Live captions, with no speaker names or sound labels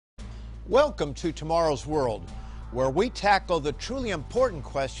Welcome to Tomorrow's World, where we tackle the truly important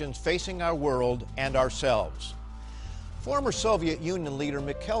questions facing our world and ourselves. Former Soviet Union leader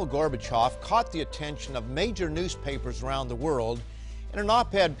Mikhail Gorbachev caught the attention of major newspapers around the world in an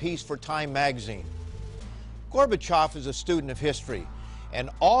op-ed piece for Time magazine. Gorbachev is a student of history,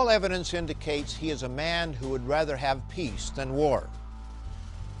 and all evidence indicates he is a man who would rather have peace than war.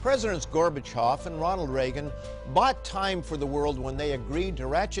 Presidents Gorbachev and Ronald Reagan bought time for the world when they agreed to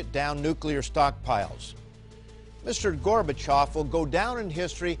ratchet down nuclear stockpiles. Mr. Gorbachev will go down in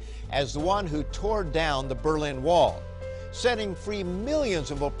history as the one who tore down the Berlin Wall, setting free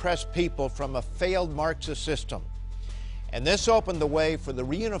millions of oppressed people from a failed Marxist system. And this opened the way for the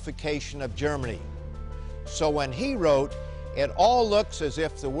reunification of Germany. So when he wrote, "It all looks as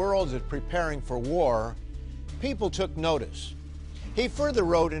if the world is preparing for war," people took notice. He further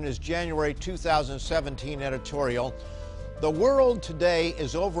wrote in his January 2017 editorial, "The world today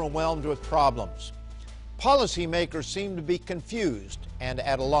is overwhelmed with problems. Policymakers seem to be confused and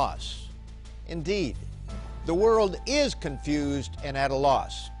at a loss." Indeed, the world is confused and at a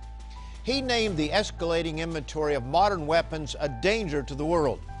loss. He named the escalating inventory of modern weapons a danger to the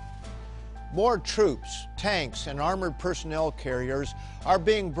world. More troops, tanks, and armored personnel carriers are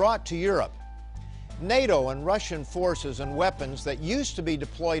being brought to Europe. NATO and Russian forces and weapons that used to be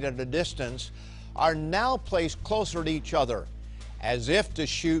deployed at a distance are now placed closer to each other, as if to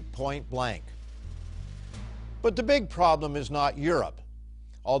shoot point blank. But the big problem is not Europe,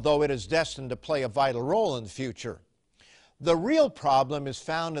 although it is destined to play a vital role in the future. The real problem is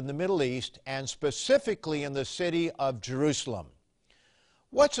found in the Middle East, and specifically in the city of Jerusalem.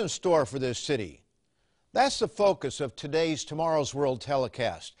 What's in store for this city? That's the focus of today's Tomorrow's World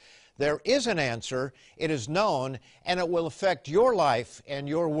telecast. There is an answer, it is known, and it will affect your life and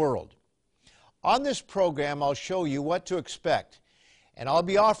your world. On this program, I'll show you what to expect, and I'll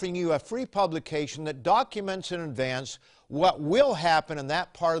be offering you a free publication that documents in advance what will happen in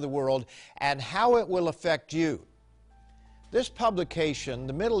that part of the world and how it will affect you. This publication,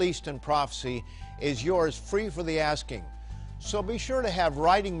 The Middle Eastern Prophecy, is yours free for the asking. So be sure to have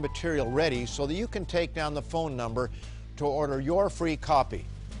writing material ready so that you can take down the phone number to order your free copy.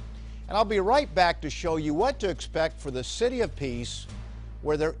 And I'll be right back to show you what to expect for the City of Peace,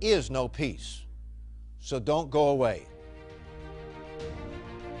 where there is no peace. So don't go away.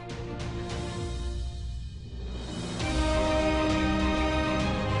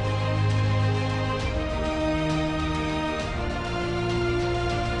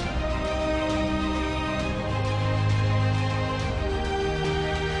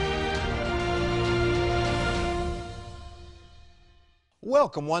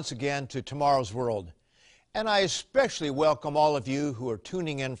 Welcome once again to Tomorrow's World, and I especially welcome all of you who are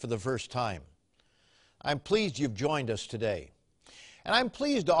tuning in for the first time. I'm pleased you've joined us today, and I'm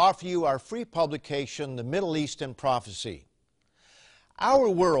pleased to offer you our free publication, The Middle Eastern Prophecy. Our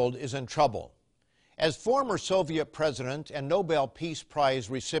world is in trouble. As former Soviet President and Nobel Peace Prize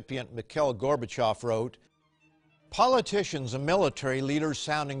recipient Mikhail Gorbachev wrote, "Politicians and military leaders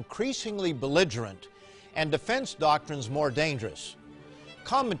sound increasingly belligerent and defense doctrines more dangerous.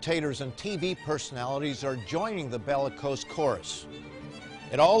 Commentators and TV personalities are joining the bellicose chorus.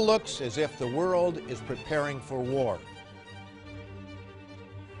 It all looks as if the world is preparing for war."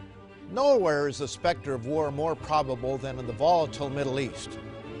 Nowhere is the specter of war more probable than in the volatile Middle East.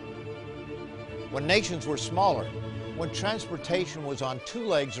 When nations were smaller, when transportation was on 2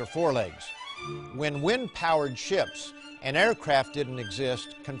 legs or 4 legs, when wind-powered ships and aircraft didn't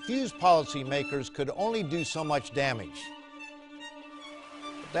exist, confused policymakers could only do so much damage.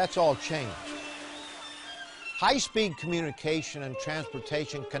 That's all changed. High-speed communication and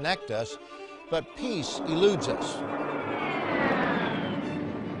transportation connect us, but peace eludes us.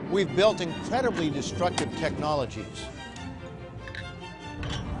 We've built incredibly destructive technologies.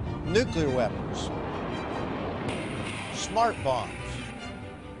 Nuclear weapons, smart bombs,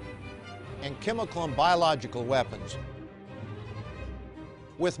 and chemical and biological weapons.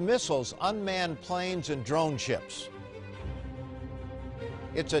 With missiles, unmanned planes, and drone ships.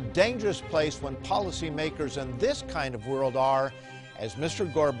 It's a dangerous place when policymakers in this kind of world are, as Mr.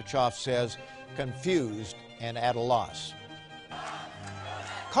 Gorbachev says, confused and at a loss.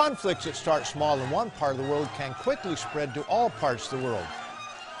 Conflicts that start small in one part of the world can quickly spread to all parts of the world.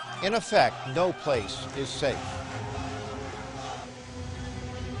 In effect, no place is safe.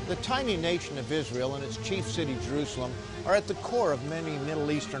 The tiny nation of Israel and its chief city, Jerusalem, are at the core of many Middle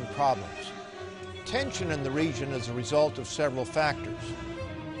Eastern problems. Tension in the region is a result of several factors.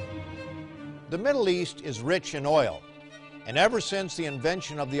 The Middle East is rich in oil, and ever since the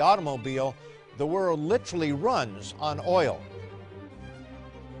invention of the automobile, the world literally runs on oil.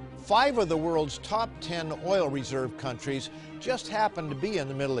 5 of the world's top 10 oil reserve countries just happen to be in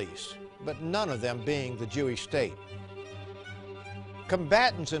the Middle East, but none of them being the Jewish state.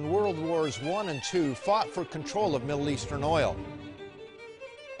 Combatants in World Wars I and II fought for control of Middle Eastern oil,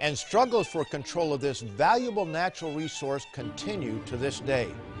 and struggles for control of this valuable natural resource continue to this day.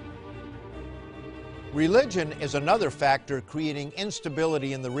 Religion is another factor creating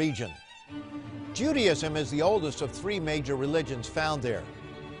instability in the region. Judaism is the oldest of 3 major religions found there.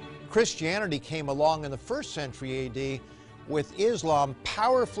 Christianity came along in the 1st century AD, with Islam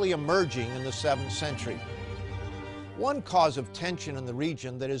powerfully emerging in the 7th century. One cause of tension in the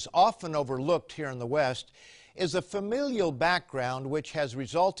region that is often overlooked here in the West is the familial background which has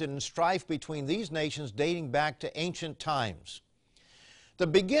resulted in strife between these nations dating back to ancient times. The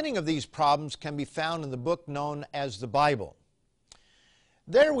beginning of these problems can be found in the book known as the Bible.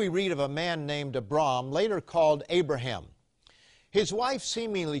 There we read of a man named Abram, later called Abraham. His wife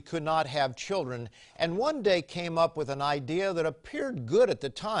seemingly could not have children, and one day came up with an idea that appeared good at the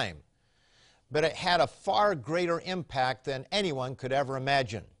time, but it had a far greater impact than anyone could ever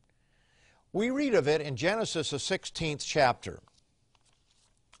imagine. We read of it in Genesis, the 16th chapter.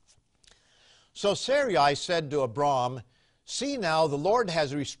 So Sarai said to Abram, "See now, the Lord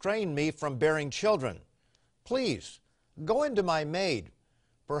has restrained me from bearing children. Please, go into my maid.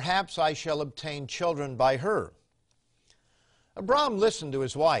 Perhaps I shall obtain children by her." Abram listened to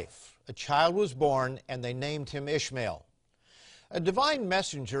his wife. A child was born, and they named him Ishmael. A divine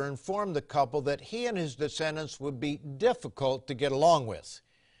messenger informed the couple that he and his descendants would be difficult to get along with.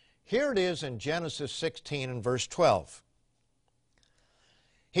 Here it is in Genesis 16 and verse 12.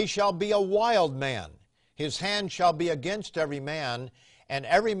 "He shall be a wild man. His hand shall be against every man, and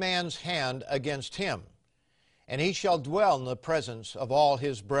every man's hand against him. And he shall dwell in the presence of all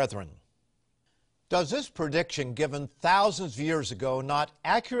his brethren." Does this prediction given thousands of years ago not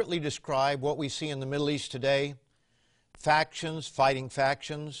accurately describe what we see in the Middle East today? Factions fighting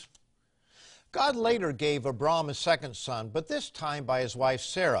factions. God later gave Abram a second son, but this time by his wife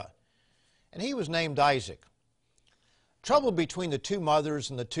Sarah, and he was named Isaac. Trouble between the 2 mothers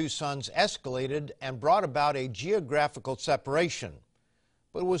and the 2 sons escalated and brought about a geographical separation,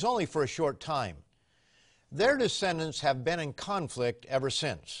 but it was only for a short time. Their descendants have been in conflict ever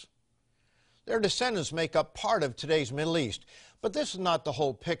since. Their descendants make up part of today's Middle East, but this is not the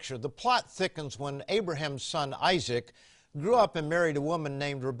whole picture. The plot thickens when Abraham's son Isaac grew up and married a woman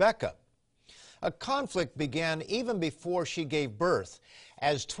named Rebekah. A conflict began even before she gave birth,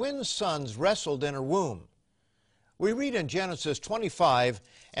 as twin sons wrestled in her womb. We read in Genesis 25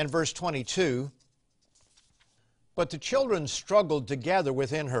 and verse 22, "But the children struggled together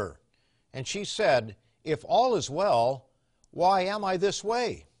within her, and she said, 'If all is well, why am I this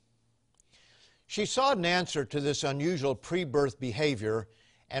way?' She sought an answer to this unusual pre-birth behavior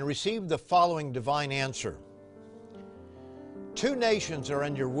and received the following divine answer. 'Two nations are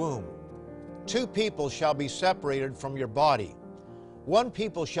in your womb. 2 people shall be separated from your body. One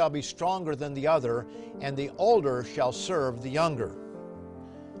people shall be stronger than the other, and the older shall serve the younger.'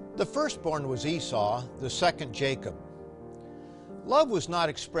 The firstborn was Esau, the second Jacob. Love was not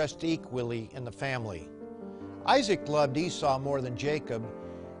expressed equally in the family. Isaac loved Esau more than Jacob,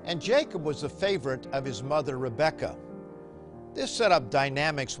 and Jacob was the favorite of his mother Rebekah. This set up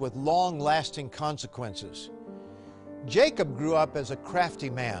dynamics with long-lasting consequences. Jacob grew up as a crafty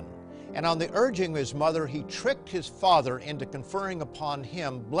man, and on the urging of his mother, he tricked his father into conferring upon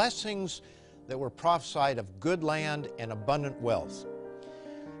him blessings that were prophesied of good land and abundant wealth.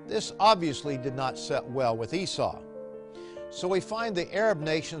 This obviously did not set well with Esau. So we find the Arab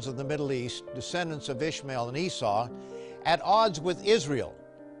nations of the Middle East, descendants of Ishmael and Esau, at odds with Israel,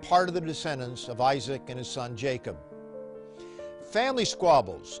 part of the descendants of Isaac and his son Jacob. Family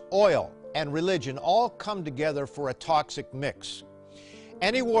squabbles, oil, and religion all come together for a toxic mix.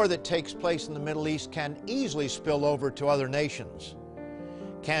 Any war that takes place in the Middle East can easily spill over to other nations.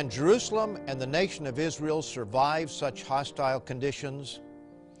 Can Jerusalem and the nation of Israel survive such hostile conditions?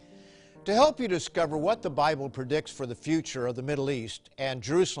 To help you discover what the Bible predicts for the future of the Middle East, and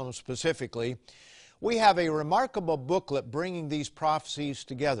Jerusalem specifically, we have a remarkable booklet bringing these prophecies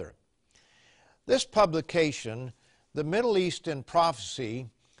together. This publication, The Middle East in Prophecy,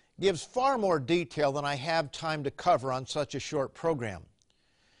 gives far more detail than I have time to cover on such a short program.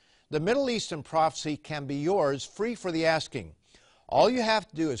 The Middle East in Prophecy can be yours free for the asking. All you have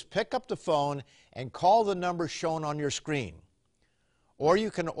to do is pick up the phone and call the number shown on your screen. Or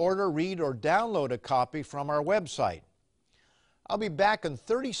you can order, read, or download a copy from our website. I'll be back in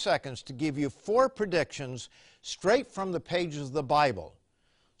 30 seconds to give you 4 predictions straight from the pages of the Bible.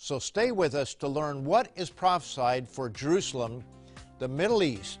 So stay with us to learn what is prophesied for Jerusalem, the Middle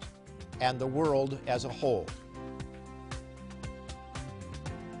East, and the world as a whole.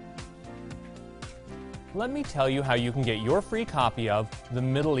 Let me tell you how you can get your free copy of The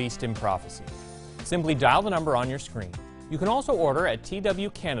Middle East in Prophecy. Simply dial the number on your screen. You can also order at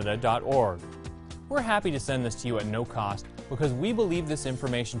twcanada.org. We're happy to send this to you at no cost because we believe this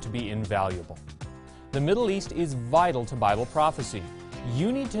information to be invaluable. The Middle East is vital to Bible prophecy.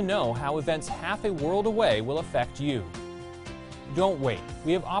 You need to know how events half a world away will affect you. Don't wait.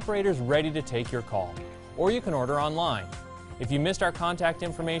 We have operators ready to take your call. Or you can order online. If you missed our contact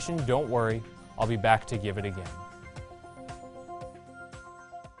information, don't worry. I'll be back to give it again.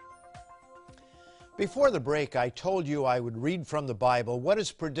 Before the break, I told you I would read from the Bible what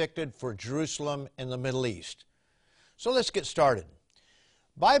is predicted for Jerusalem in the Middle East. So let's get started.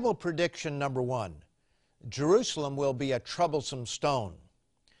 Bible prediction number 1. Jerusalem will be a troublesome stone.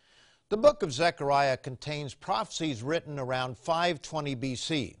 The book of Zechariah contains prophecies written around 520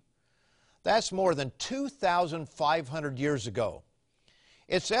 BC. That's more than 2,500 years ago.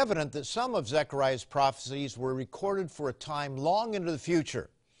 It's evident that some of Zechariah's prophecies were recorded for a time long into the future.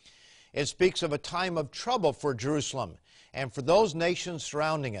 It speaks of a time of trouble for Jerusalem and for those nations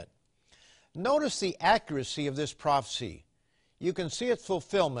surrounding it. Notice the accuracy of this prophecy. You can see its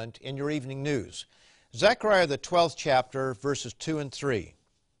fulfillment in your evening news. Zechariah, the 12th chapter, verses 2 and 3.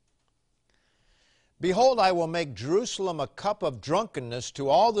 Behold, I will make Jerusalem a cup of drunkenness to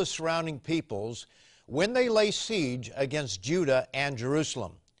all the surrounding peoples when they lay siege against Judah and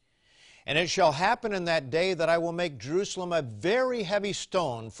Jerusalem. And it shall happen in that day that I will make Jerusalem a very heavy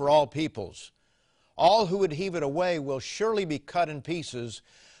stone for all peoples. All who would heave it away will surely be cut in pieces,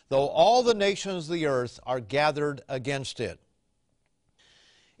 though all the nations of the earth are gathered against it.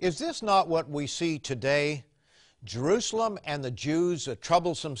 Is this not what we see today? Jerusalem and the Jews, a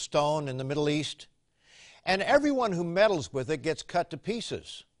troublesome stone in the Middle East? And everyone who meddles with it gets cut to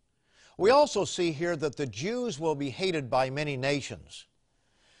pieces. We also see here that the Jews will be hated by many nations.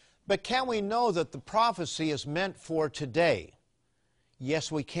 But can we know that the prophecy is meant for today?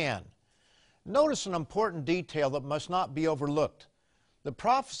 Yes, we can. Notice an important detail that must not be overlooked. The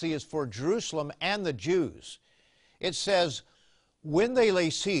prophecy is for Jerusalem and the Jews. It says, when they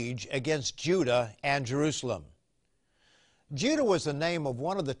lay siege against Judah and Jerusalem. Judah was the name of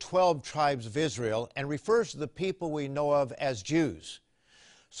one of the 12 tribes of Israel and refers to the people we know of as Jews.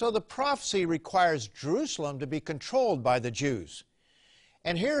 So the prophecy requires Jerusalem to be controlled by the Jews.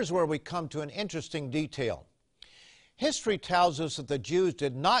 And here's where we come to an interesting detail. History tells us that the Jews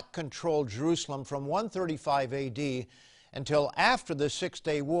did not control Jerusalem from 135 AD until after the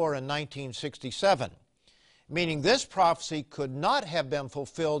Six-Day War in 1967, meaning this prophecy could not have been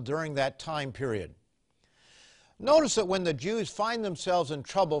fulfilled during that time period. Notice that when the Jews find themselves in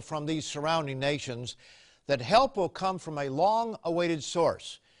trouble from these surrounding nations, that help will come from a long-awaited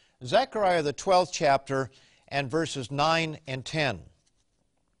source. Zechariah, the 12th chapter, and verses 9 and 10.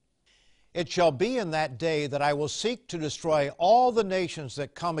 It shall be in that day that I will seek to destroy all the nations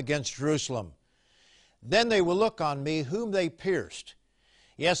that come against Jerusalem. Then they will look on me whom they pierced.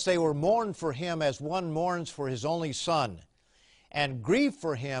 Yes, they will mourn for him as one mourns for his only son, and grieve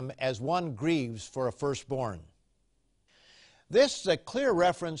for him as one grieves for a firstborn. This is a clear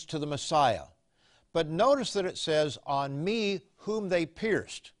reference to the Messiah. But notice that it says, on me whom they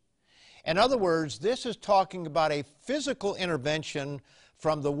pierced. In other words, this is talking about a physical intervention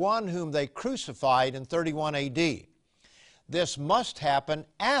from the one whom they crucified in 31 AD. This must happen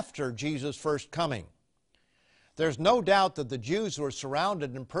after Jesus' first coming. There's no doubt that the Jews were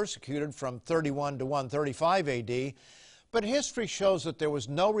surrounded and persecuted from 31 to 135 AD, but history shows that there was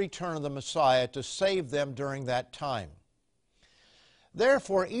no return of the Messiah to save them during that time.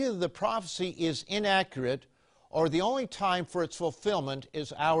 Therefore, either the prophecy is inaccurate or the only time for its fulfillment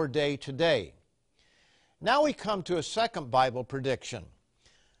is our day today. Now we come to a second Bible prediction.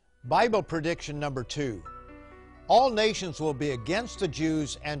 Bible prediction number 2. All nations will be against the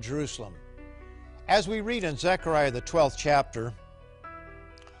Jews and Jerusalem. As we read in Zechariah the 12th chapter,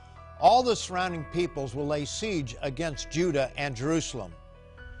 all the surrounding peoples will lay siege against Judah and Jerusalem,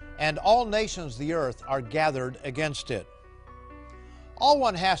 and all nations of the earth are gathered against it. All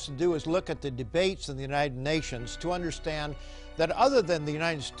one has to do is look at the debates in the United Nations to understand that other than the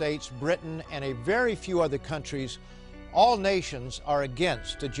United States, Britain, and a very few other countries, all nations are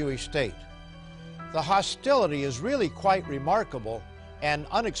against the Jewish state. The hostility is really quite remarkable and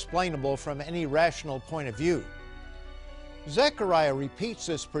unexplainable from any rational point of view. Zechariah repeats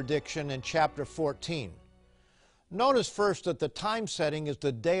this prediction in chapter 14. Notice first that the time setting is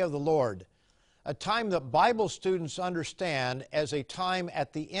the day of the Lord, a time that Bible students understand as a time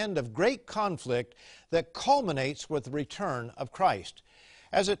at the end of great conflict that culminates with the return of Christ.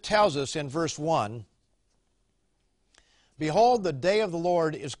 as it tells us in verse 1, "Behold, the day of the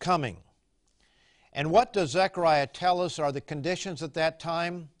Lord is coming." And what does Zechariah tell us are the conditions at that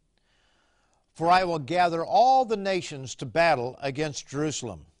time? "For I will gather all the nations to battle against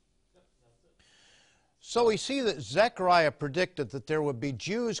Jerusalem." So we see that Zechariah predicted that there would be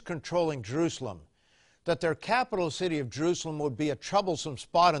Jews controlling Jerusalem, that their capital city of Jerusalem would be a troublesome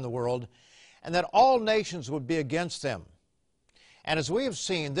spot in the world, and that all nations would be against them. And as we have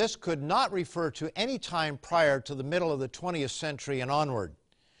seen, this could not refer to any time prior to the middle of the 20th century and onward.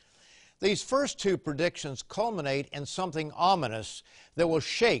 These first two predictions culminate in something ominous that will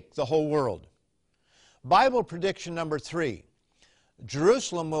shake the whole world. Bible prediction number 3.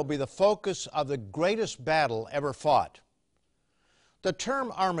 Jerusalem will be the focus of the greatest battle ever fought. The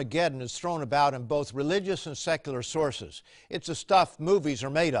term Armageddon is thrown about in both religious and secular sources. It's the stuff movies are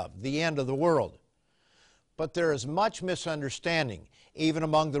made of, the end of the world. But there is much misunderstanding, even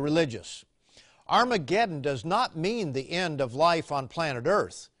among the religious. Armageddon does not mean the end of life on planet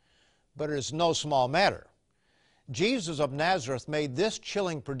Earth, but it is no small matter. Jesus of Nazareth made this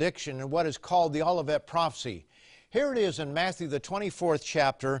chilling prediction in what is called the Olivet Prophecy. Here it is in Matthew, the 24th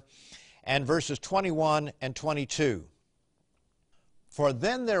chapter, and verses 21 and 22. "For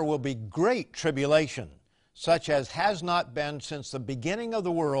then there will be great tribulation, such as has not been since the beginning of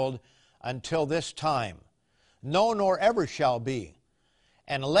the world until this time, no, nor ever shall be.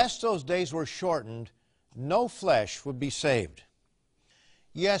 And unless those days were shortened, no flesh would be saved."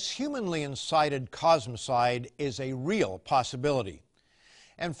 Yes, humanly incited cosmicide is a real possibility.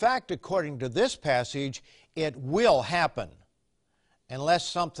 In fact, according to this passage, it will happen, unless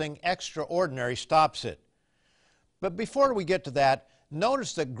something extraordinary stops it. But before we get to that,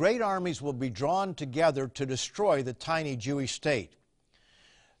 notice that great armies will be drawn together to destroy the tiny Jewish state.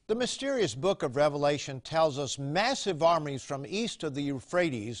 The mysterious book of Revelation tells us massive armies from east of the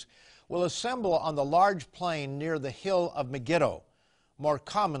Euphrates will assemble on the large plain near the hill of Megiddo, more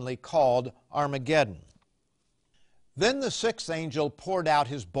commonly called Armageddon. "Then the sixth angel poured out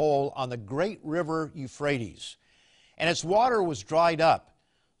his bowl on the great river Euphrates, and its water was dried up,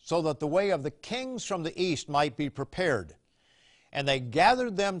 so that the way of the kings from the east might be prepared. And they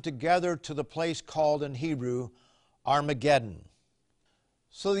gathered them together to the place called in Hebrew Armageddon."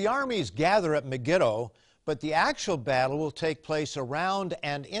 So the armies gather at Megiddo, but the actual battle will take place around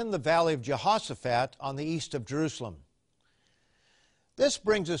and in the valley of Jehoshaphat on the east of Jerusalem. This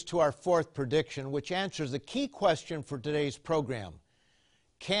brings us to our fourth prediction, which answers the key question for today's program.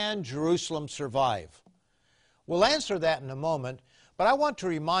 Can Jerusalem survive? We'll answer that in a moment, but I want to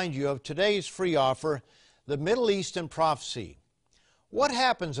remind you of today's free offer, the Middle East in Prophecy. What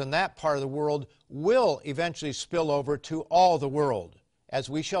happens in that part of the world will eventually spill over to all the world, as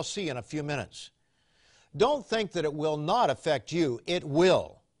we shall see in a few minutes. Don't think that it will not affect you. It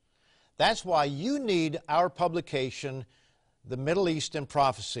will. That's why you need our publication, The Middle East in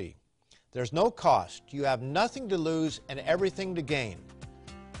Prophecy. There's no cost. You have nothing to lose and everything to gain.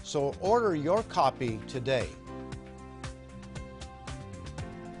 So order your copy today.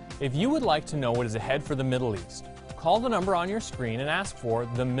 If you would like to know what is ahead for the Middle East, call the number on your screen and ask for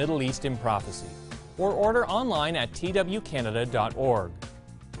The Middle East in Prophecy, or order online at twcanada.org.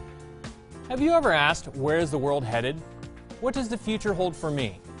 Have you ever asked, where is the world headed? What does the future hold for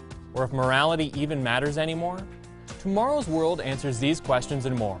me? Or if morality even matters anymore? Tomorrow's World answers these questions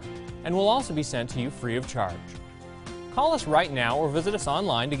and more, and will also be sent to you free of charge. Call us right now or visit us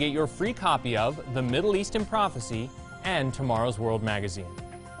online to get your free copy of The Middle East in Prophecy and Tomorrow's World magazine.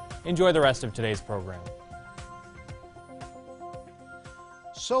 Enjoy the rest of today's program.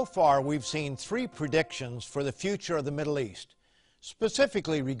 So far, we've seen three predictions for the future of the Middle East,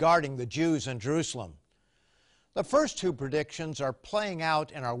 specifically regarding the Jews in Jerusalem. The first two predictions are playing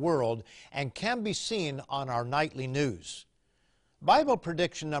out in our world and can be seen on our nightly news. Bible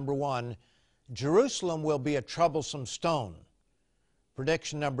prediction number 1, Jerusalem will be a troublesome stone.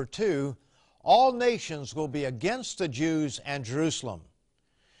 Prediction number 2, all nations will be against the Jews and Jerusalem.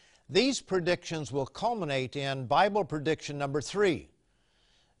 These predictions will culminate in Bible prediction number 3,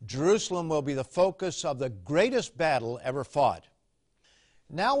 Jerusalem will be the focus of the greatest battle ever fought.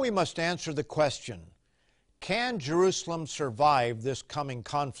 Now we must answer the question, can Jerusalem survive this coming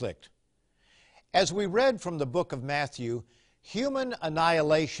conflict? As we read from the book of Matthew, human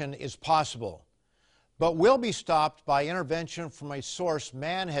annihilation is possible, but will be stopped by intervention from a source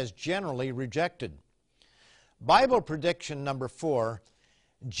man has generally rejected. Bible prediction number 4,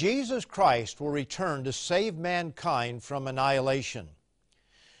 Jesus Christ will return to save mankind from annihilation.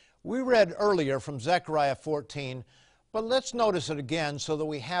 We read earlier from Zechariah 14, but let's notice it again so that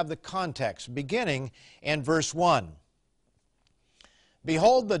we have the context, beginning in verse 1.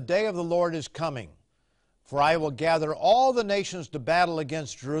 Behold, the day of the Lord is coming, for I will gather all the nations to battle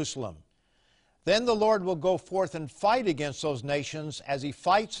against Jerusalem. Then the Lord will go forth and fight against those nations as he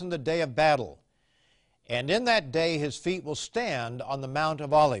fights in the day of battle. And in that day his feet will stand on the Mount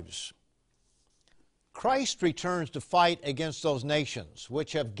of Olives. Christ returns to fight against those nations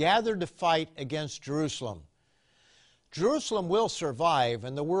which have gathered to fight against Jerusalem. Jerusalem will survive,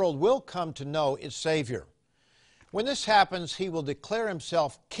 and the world will come to know its Savior. When this happens, he will declare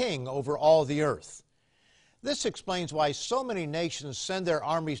himself king over all the earth. This explains why so many nations send their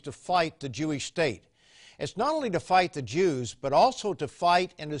armies to fight the Jewish state. It's not only to fight the Jews, but also to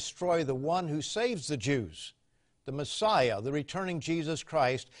fight and destroy the one who saves the Jews. The Messiah, the returning Jesus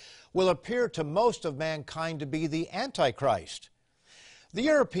Christ, will appear to most of mankind to be the Antichrist. The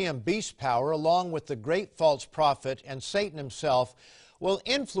European beast power, along with the great false prophet and Satan himself, will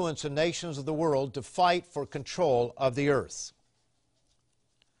influence the nations of the world to fight for control of the earth.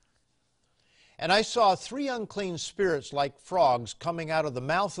 And I saw 3 unclean spirits like frogs coming out of the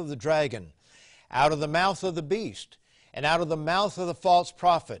mouth of the dragon, out of the mouth of the beast, and out of the mouth of the false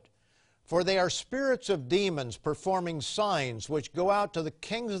prophet. For they are spirits of demons performing signs which go out to the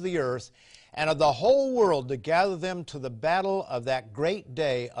kings of the earth and of the whole world to gather them to the battle of that great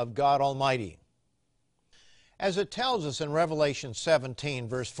day of God Almighty. As it tells us in Revelation 17,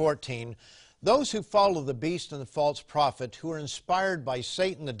 verse 14, those who follow the beast and the false prophet, who are inspired by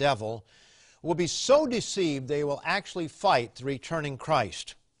Satan the devil, will be so deceived they will actually fight the returning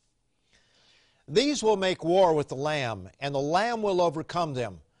Christ. These will make war with the Lamb, and the Lamb will overcome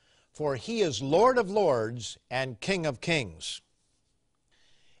them, for he is Lord of lords and King of kings.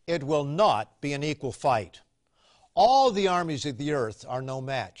 It will not be an equal fight. All the armies of the earth are no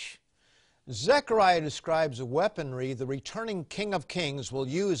match. Zechariah describes the weaponry the returning King of Kings will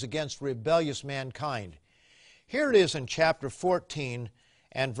use against rebellious mankind. Here it is in chapter 14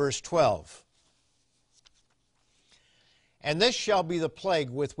 and verse 12. And this shall be the plague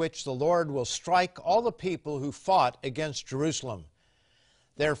with which the Lord will strike all the people who fought against Jerusalem.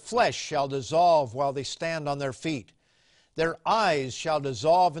 Their flesh shall dissolve while they stand on their feet. Their eyes shall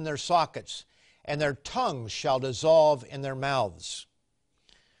dissolve in their sockets, and their tongues shall dissolve in their mouths.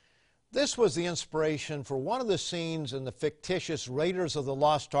 This was the inspiration for one of the scenes in the fictitious Raiders of the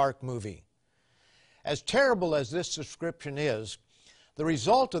Lost Ark movie. As terrible as this description is, the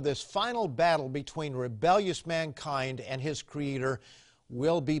result of this final battle between rebellious mankind and his Creator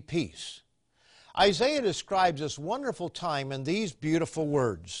will be peace. Isaiah describes this wonderful time in these beautiful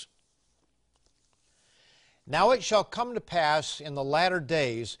words. Now it shall come to pass in the latter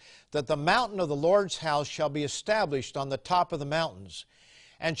days that the mountain of the Lord's house shall be established on the top of the mountains,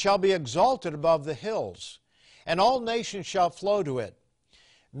 and shall be exalted above the hills, and all nations shall flow to it.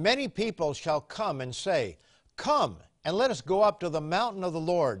 Many people shall come and say, Come, and let us go up to the mountain of the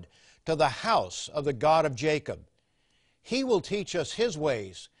Lord, to the house of the God of Jacob. He will teach us his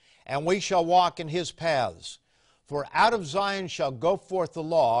ways, and we shall walk in his paths. For out of Zion shall go forth the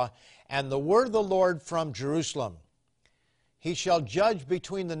law, and the word of the Lord from Jerusalem. He shall judge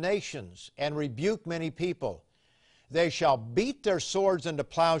between the nations, and rebuke many people. They shall beat their swords into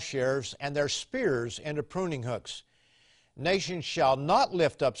plowshares, and their spears into pruning hooks. Nation shall not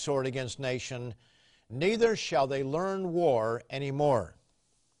lift up sword against nation, neither shall they learn war any more.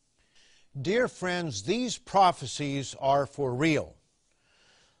 Dear friends, these prophecies are for real.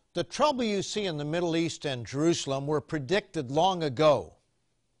 The trouble you see in the Middle East and Jerusalem were predicted long ago.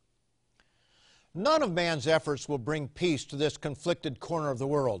 None of man's efforts will bring peace to this conflicted corner of the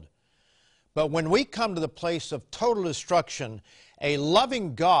world. But when we come to the place of total destruction, a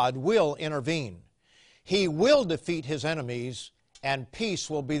loving God will intervene. He will defeat his enemies, and peace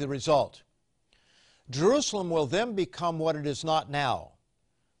will be the result. Jerusalem will then become what it is not now,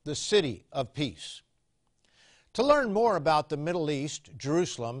 the city of peace. To learn more about the Middle East,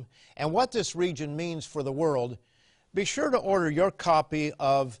 Jerusalem, and what this region means for the world, be sure to order your copy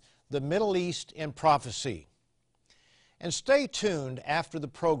of The Middle East in Prophecy. And stay tuned after the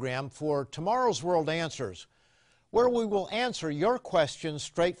program for Tomorrow's World Answers, where we will answer your questions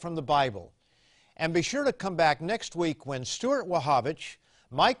straight from the Bible. And be sure to come back next week when Stuart Wachowicz,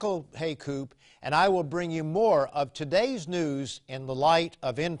 Michael Haycoop, and I will bring you more of today's news in the light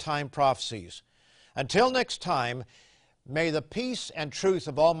of end-time prophecies. Until next time, may the peace and truth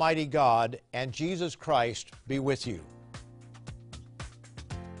of Almighty God and Jesus Christ be with you.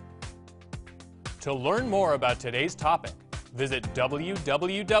 To learn more about today's topic, visit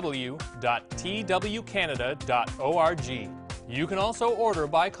www.twcanada.org. You can also order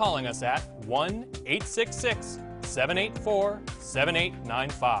by calling us at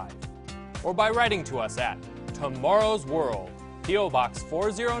 1-866-784-7895 or by writing to us at Tomorrow's World, P.O. Box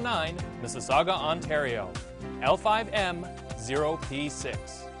 409, Mississauga, Ontario, L5M 0P6.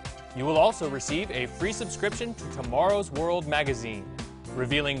 You will also receive a free subscription to Tomorrow's World magazine,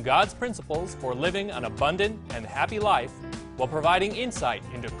 revealing God's principles for living an abundant and happy life while providing insight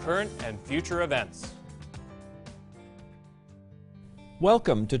into current and future events.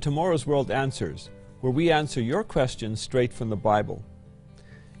 Welcome to Tomorrow's World Answers, where we answer your questions straight from the Bible.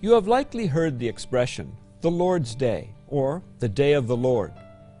 You have likely heard the expression, the Lord's Day, or the Day of the Lord.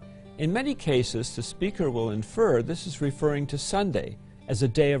 In many cases, the speaker will infer this is referring to Sunday as a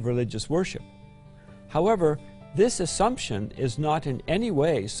day of religious worship. However, this assumption is not in any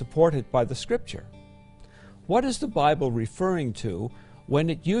way supported by the Scripture. What is the Bible referring to when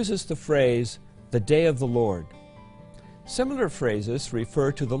it uses the phrase, the Day of the Lord? Similar phrases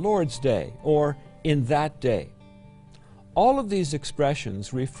refer to the Lord's Day, or in that day. All of these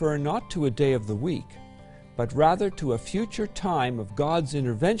expressions refer not to a day of the week, but rather to a future time of God's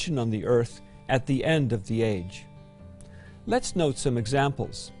intervention on the earth at the end of the age. Let's note some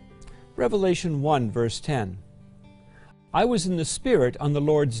examples. Revelation 1, verse 10. I was in the Spirit on the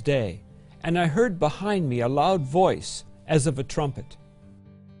Lord's day, and I heard behind me a loud voice as of a trumpet.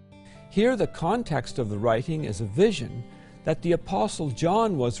 Here the context of the writing is a vision that the Apostle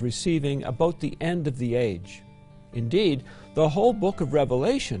John was receiving about the end of the age. Indeed, the whole book of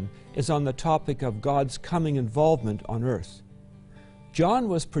Revelation is on the topic of God's coming involvement on earth. John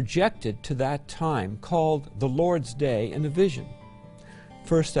was projected to that time called the Lord's Day in a vision.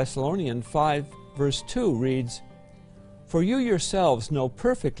 1 Thessalonians 5, verse 2 reads, For you yourselves know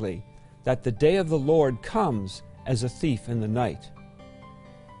perfectly that the day of the Lord comes as a thief in the night.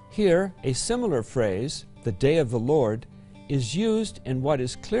 Here, a similar phrase, the day of the Lord, is used in what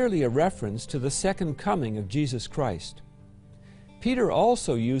is clearly a reference to the second coming of Jesus Christ. Peter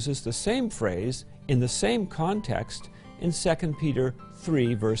also uses the same phrase in the same context in 2 Peter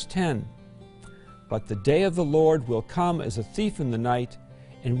 3, verse 10. But the day of the Lord will come as a thief in the night,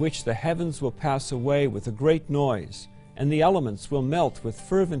 in which the heavens will pass away with a great noise, and the elements will melt with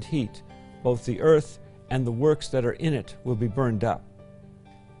fervent heat, both the earth and the works that are in it will be burned up.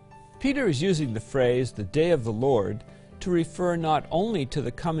 Peter is using the phrase, the day of the Lord, to refer not only to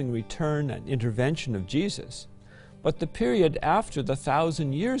the coming return and intervention of Jesus, but the period after the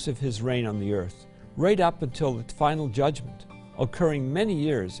 1,000 years of his reign on the earth, right up until the final judgment, occurring many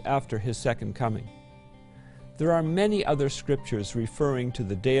years after his second coming. There are many other scriptures referring to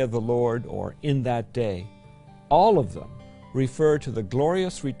the day of the Lord or in that day. All of them refer to the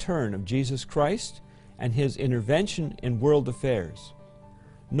glorious return of Jesus Christ and his intervention in world affairs.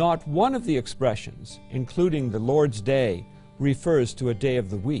 Not one of the expressions, including the Lord's Day, refers to a day of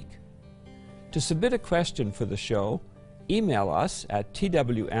the week. To submit a question for the show, email us at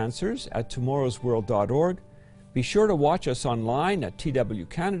twanswers@tomorrowsworld.org. Be sure to watch us online at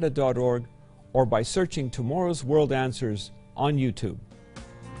twcanada.org or by searching Tomorrow's World Answers on YouTube.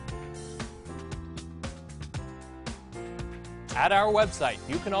 At our website,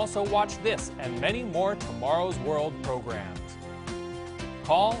 you can also watch this and many more Tomorrow's World programs.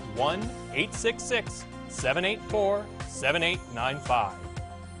 Call 1-866-784-7895.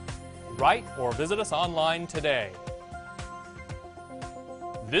 Write or visit us online today.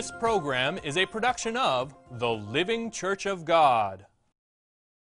 This program is a production of the Living Church of God.